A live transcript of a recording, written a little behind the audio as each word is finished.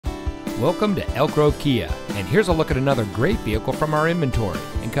Welcome to Elk Grove Kia, and here's a look at another great vehicle from our inventory,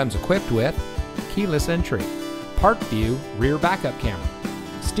 and comes equipped with keyless entry, park view rear backup camera,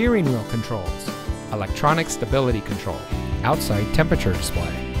 steering wheel controls, electronic stability control, outside temperature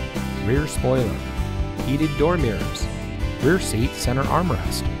display, rear spoiler, heated door mirrors, rear seat center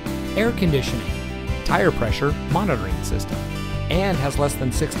armrest, air conditioning, tire pressure monitoring system, and has less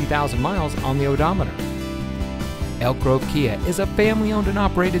than 60,000 miles on the odometer. Elk Grove Kia is a family-owned and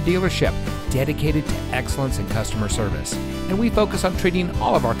operated dealership dedicated to excellence in customer service, and we focus on treating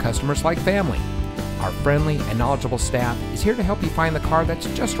all of our customers like family. Our friendly and knowledgeable staff is here to help you find the car that's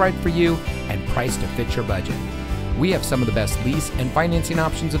just right for you and priced to fit your budget. We have some of the best lease and financing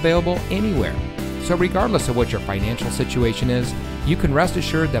options available anywhere. So regardless of what your financial situation is, you can rest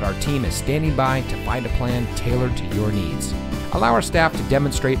assured that our team is standing by to find a plan tailored to your needs. Allow our staff to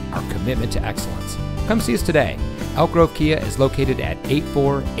demonstrate our commitment to excellence. Come see us today. Elk Grove Kia is located at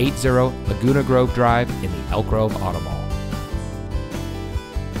 8480 Laguna Grove Drive in the Elk Grove Auto Mall.